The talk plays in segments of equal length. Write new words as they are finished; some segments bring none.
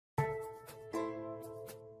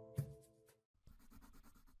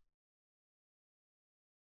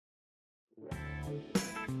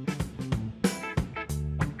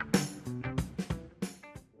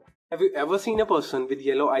Have you ever seen a person with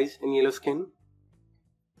yellow eyes and yellow skin?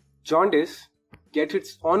 Jaundice gets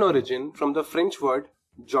its own origin from the French word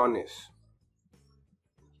jaundice,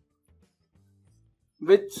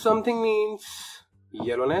 which something means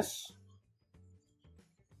yellowness.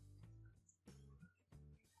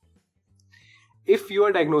 If you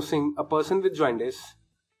are diagnosing a person with jaundice,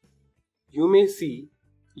 you may see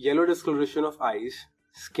yellow discoloration of eyes,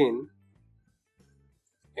 skin,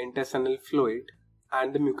 intestinal fluid,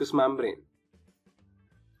 and the mucous membrane.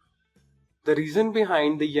 The reason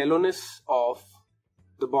behind the yellowness of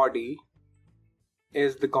the body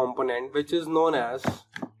is the component which is known as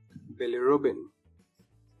bilirubin.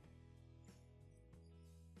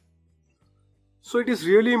 So it is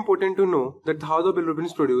really important to know that how the bilirubin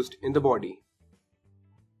is produced in the body.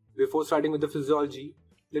 Before starting with the physiology,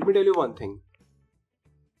 let me tell you one thing.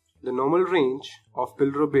 The normal range of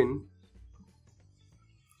bilirubin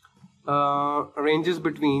ranges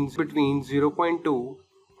between 0.2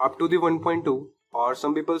 up to the 1.2, or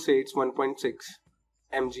some people say it's 1.6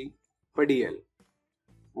 mg per dl,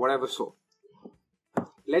 whatever so.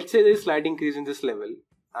 Let's say there is slight increase in this level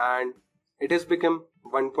and it has become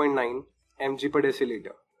 1.9 mg per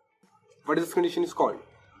deciliter. What this condition is called?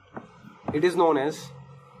 It is known as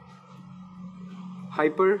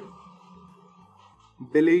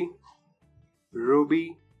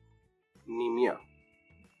hyperbilirubinemia.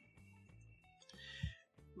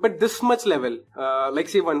 But this much level, like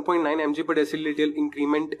say 1.9 mg per deciliter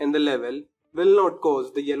increment in the level will not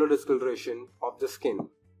cause the yellow discoloration of the skin.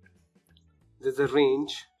 There is a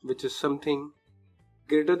range which is something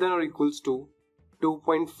greater than or equals to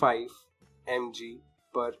 2.5 mg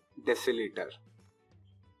per deciliter.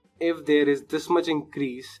 If there is this much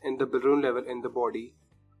increase in the bilirubin level in the body,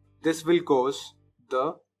 this will cause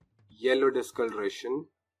the yellow discoloration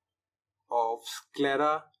of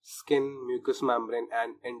sclera, skin, mucous membrane,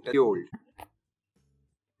 and intestinal.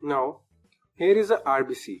 Now, here is a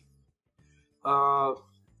RBC.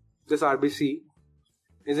 This RBC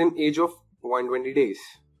is in age of 120 days.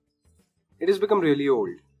 It has become really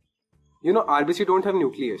old. You know, RBC don't have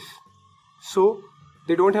nucleus, so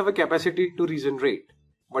they don't have a capacity to regenerate.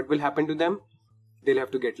 What will happen to them? They'll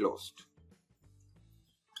have to get lost.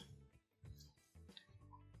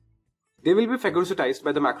 They will be phagocytized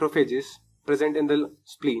by the macrophages present in the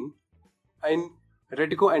spleen and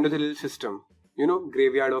reticuloendothelial system. You know,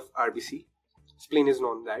 graveyard of RBC. Spleen is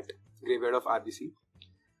known that graveyard of RBC.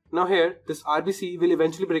 Now here, this RBC will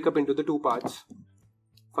eventually break up into the two parts.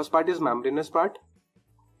 First part is membranous part,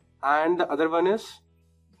 and the other one is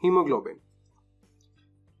hemoglobin.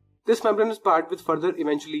 This membranous part will further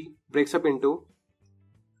eventually breaks up into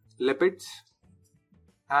lipids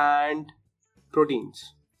and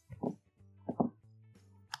proteins.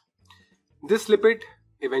 This lipid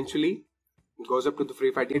eventually goes up to the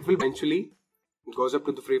free fatty. It will eventually goes up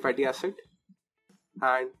to the free fatty acid,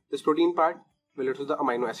 and this protein part will go to the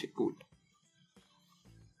amino acid pool.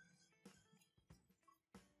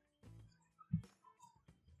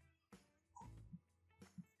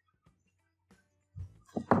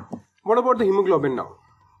 What about the hemoglobin now?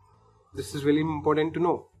 This is really important to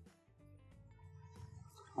know.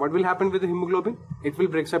 What will happen with the hemoglobin? It will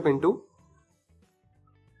breaks up into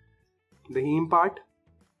the heme part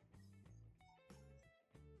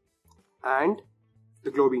and the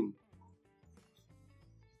globin.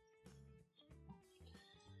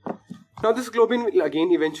 Now this globin will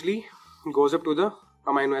again eventually goes up to the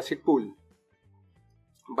amino acid pool.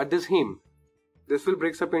 But this heme, this will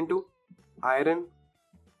breaks up into iron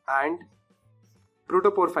and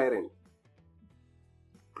protoporphyrin.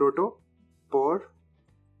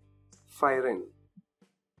 Protoporphyrin.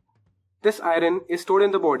 This iron is stored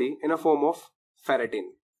in the body in a form of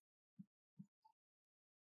ferritin.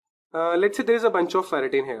 Let's say there is a bunch of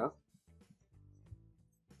ferritin here.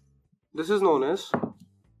 This is known as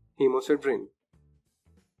hemosiderin.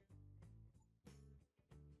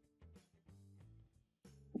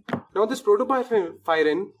 Now this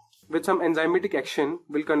protoporphyrin with some enzymatic action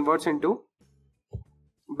will convert into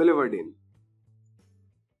biliverdin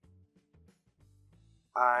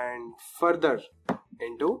and further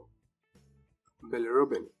into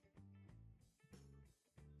bilirubin.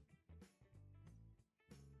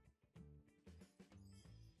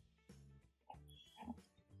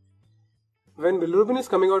 When bilirubin is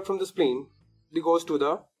coming out from the spleen, it goes to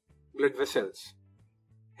the blood vessels.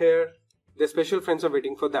 Here, the special friends are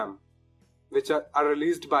waiting for them, which are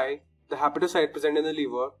released by the hepatocyte present in the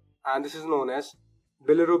liver, and this is known as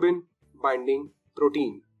bilirubin binding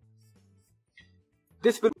protein.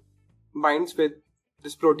 This binds with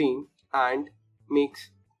this protein and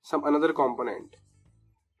makes some another component.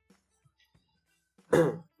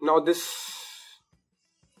 Now this,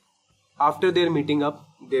 after they're meeting up,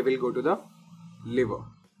 they will go to the liver.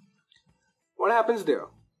 What happens there?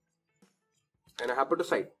 And a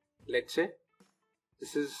hepatocyte, let's say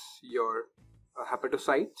this is your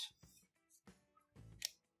hepatocyte.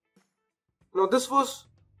 Now this was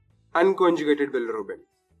unconjugated bilirubin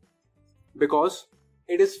because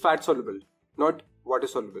it is fat soluble, not water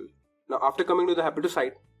soluble. Now after coming to the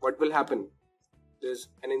hepatocyte, what will happen? There's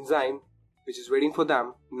an enzyme which is waiting for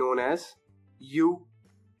them, known as UGT,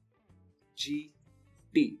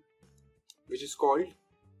 which is called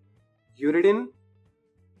uridine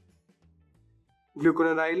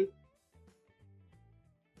glucuronyl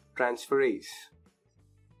transferase.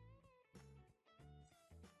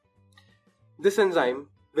 This enzyme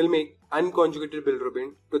will make unconjugated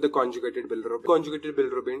bilirubin to the conjugated bilirubin, conjugated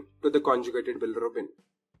bilirubin to the conjugated bilirubin.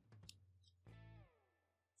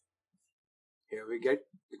 Here we get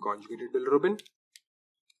the conjugated bilirubin.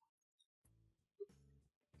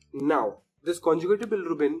 Now this conjugated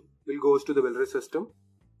bilirubin will goes to the biliary system,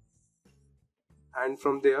 and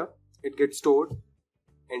from there it gets stored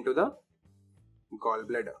into the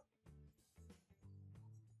gallbladder.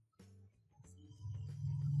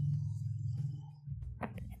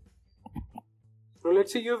 Now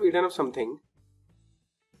let's say you have eaten up something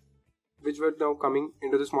which were now coming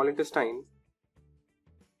into the small intestine.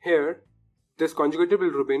 Here this conjugated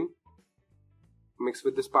bilirubin mixed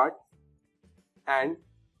with this part, and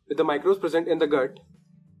with the microbes present in the gut,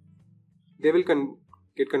 they will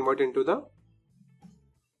get converted into the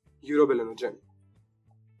urobilinogen,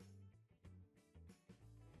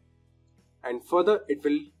 and further it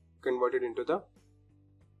will convert it into the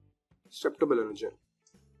streptobilinogen,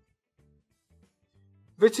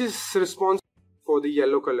 which is responsible for the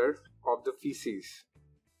yellow color of the feces.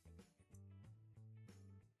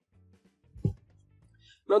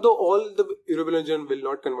 Now though all the urobilinogen will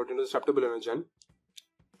not convert into the streptobilinogen,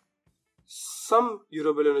 some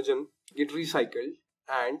urobilinogen get recycled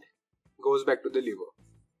and goes back to the liver,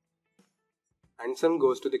 and some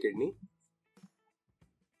goes to the kidney.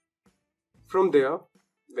 From there,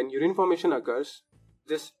 when urine formation occurs,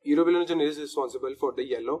 this urobilinogen is responsible for the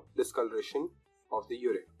yellow discoloration of the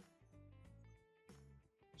urine.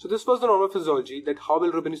 So this was the normal physiology, that how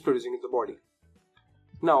bilirubin is producing in the body.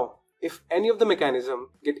 Now, if any of the mechanism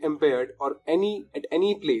get impaired or at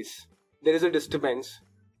any place there is a disturbance,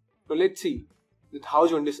 now let's see that how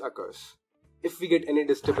jaundice occurs if we get any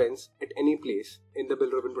disturbance at any place in the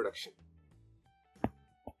bilirubin production.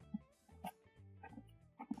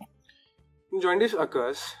 Jaundice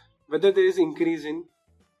occurs whether there is increase in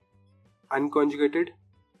unconjugated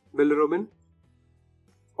bilirubin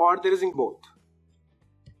or there is in both.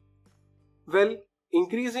 Well,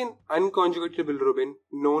 increase in unconjugated bilirubin,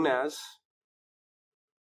 known as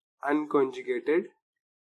unconjugated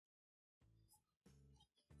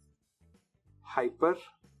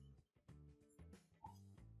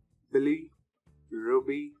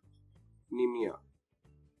hyperbilirubinemia,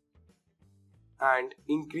 and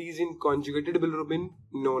increase in conjugated bilirubin,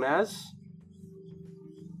 known as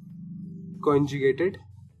conjugated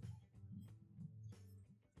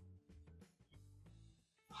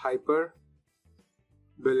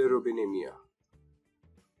hyperbilirubinemia.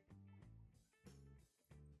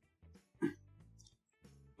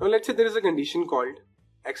 Now let's say there is a condition called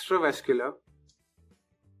extravascular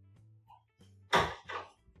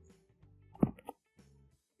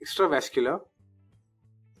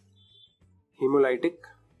hemolytic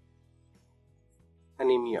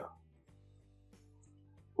anemia.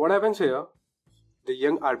 What happens here? The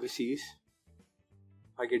young RBCs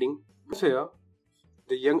are getting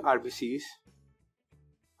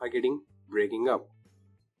breaking up.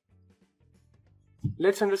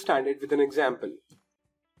 Let's understand it with an example.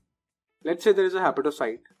 Let's say there is a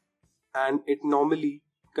hepatocyte and it normally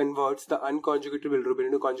converts the unconjugated bilirubin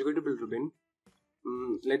into conjugated bilirubin,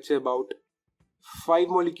 let's say about 5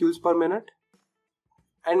 molecules per minute,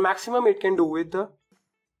 and maximum it can do with the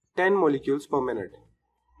 10 molecules per minute.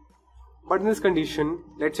 But in this condition,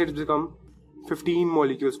 let's say it's become 15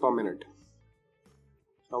 molecules per minute.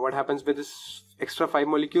 Now what happens with this extra 5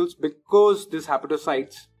 molecules? Because these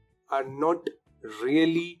hepatocytes are not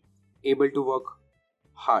really able to work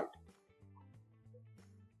hard,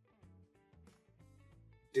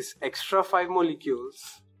 this extra 5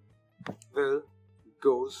 molecules will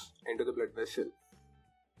goes into the blood vessel,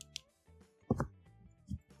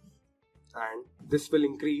 and this will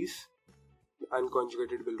increase the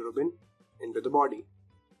unconjugated bilirubin into the body.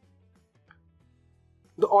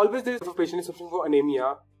 Always there is, if a patient is suffering from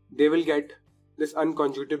anemia, they will get this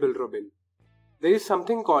unconjugated bilirubin. there is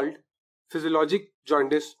something called physiologic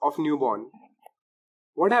jaundice of newborn.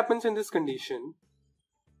 What happens in this condition?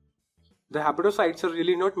 The hepatocytes are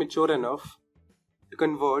really not mature enough to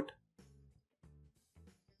convert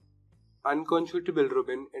unconjugated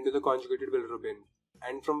bilirubin into the conjugated bilirubin.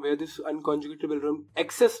 And from where this unconjugated bilirubin,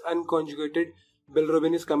 excess unconjugated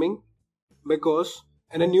bilirubin is coming? Because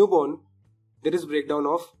in a newborn, there is breakdown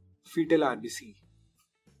of fetal RBC.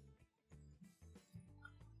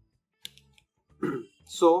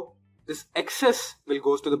 So this excess will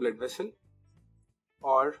goes to the blood vessel,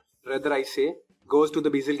 or rather I say goes to the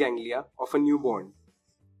basal ganglia of a newborn,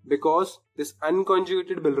 because this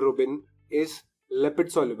unconjugated bilirubin is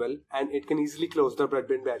lipid soluble and it can easily cross the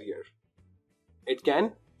blood-brain barrier. It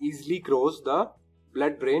can easily cross the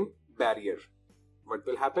blood-brain barrier. What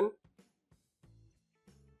will happen?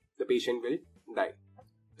 The patient will die.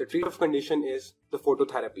 The treatment of condition is the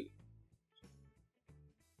phototherapy.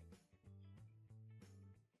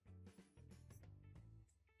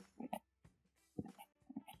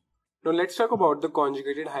 Now let's talk about the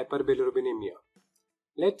conjugated hyperbilirubinemia.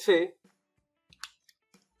 Let's say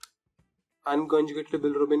unconjugated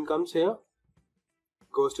bilirubin comes here,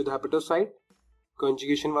 goes to the hepatocyte,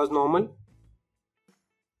 conjugation was normal,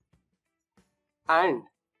 and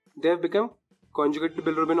they have become conjugated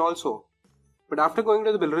bilirubin also. But after going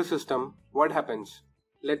to the biliary system, what happens?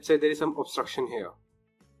 Let's say there is some obstruction here.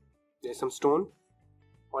 There is some stone,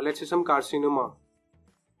 or let's say some carcinoma.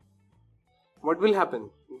 What will happen?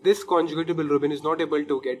 This conjugated bilirubin is not able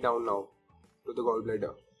to get down now to the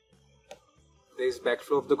gallbladder. There is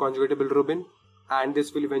backflow of the conjugated bilirubin, and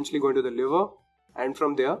this will eventually go into the liver, and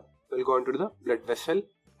from there will go into the blood vessel,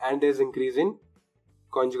 and there is increase in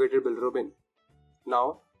conjugated bilirubin.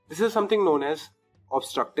 Now this is something known as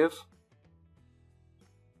obstructive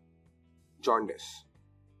jaundice.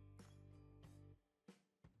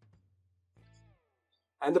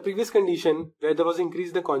 And the previous condition where there was increase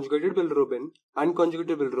in the conjugated bilirubin,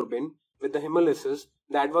 unconjugated bilirubin with the hemolysis,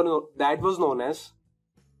 that was known as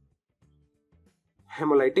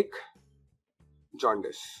hemolytic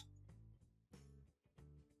jaundice.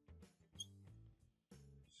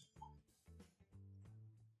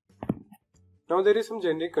 Now there is some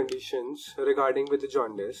generic conditions regarding with the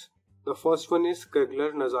jaundice. The first one is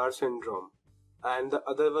Crigler-Najjar syndrome and the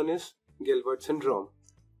other one is Gilbert syndrome.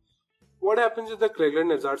 What happens with the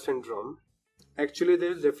Crigler-Najjar syndrome? Actually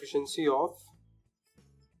there is deficiency of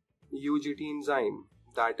UGT enzyme,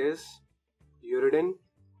 that is uridine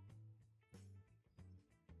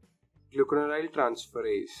glucuronyl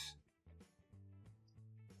transferase.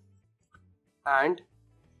 And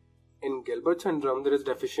in Gilbert syndrome there is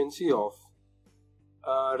deficiency of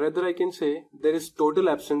rather I can say there is total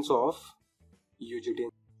absence of UGT.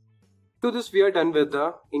 To this we are done with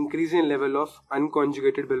the increase in level of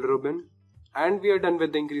unconjugated bilirubin and we are done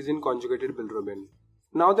with the increase in conjugated bilirubin.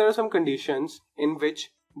 Now there are some conditions in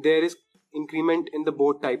which there is increment in the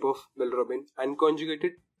both type of bilirubin,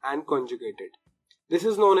 unconjugated and conjugated. This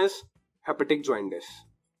is known as hepatic jaundice.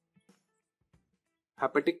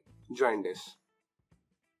 Hepatic jaundice.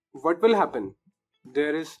 What will happen?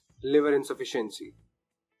 There is liver insufficiency.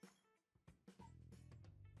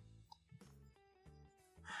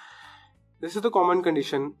 This is the common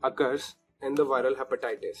condition occurs in the viral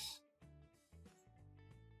hepatitis,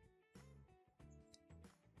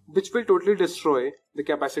 which will totally destroy the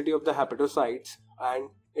capacity of the hepatocytes and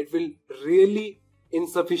it will really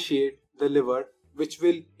insufficiate the liver, which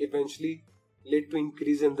will eventually lead to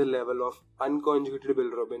increase in the level of unconjugated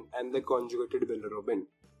bilirubin and the conjugated bilirubin.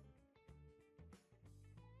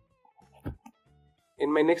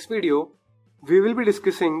 In my next video, we will be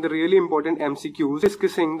discussing the really important MCQs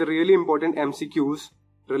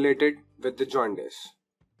related with the jaundice.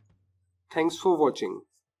 Thanks for watching.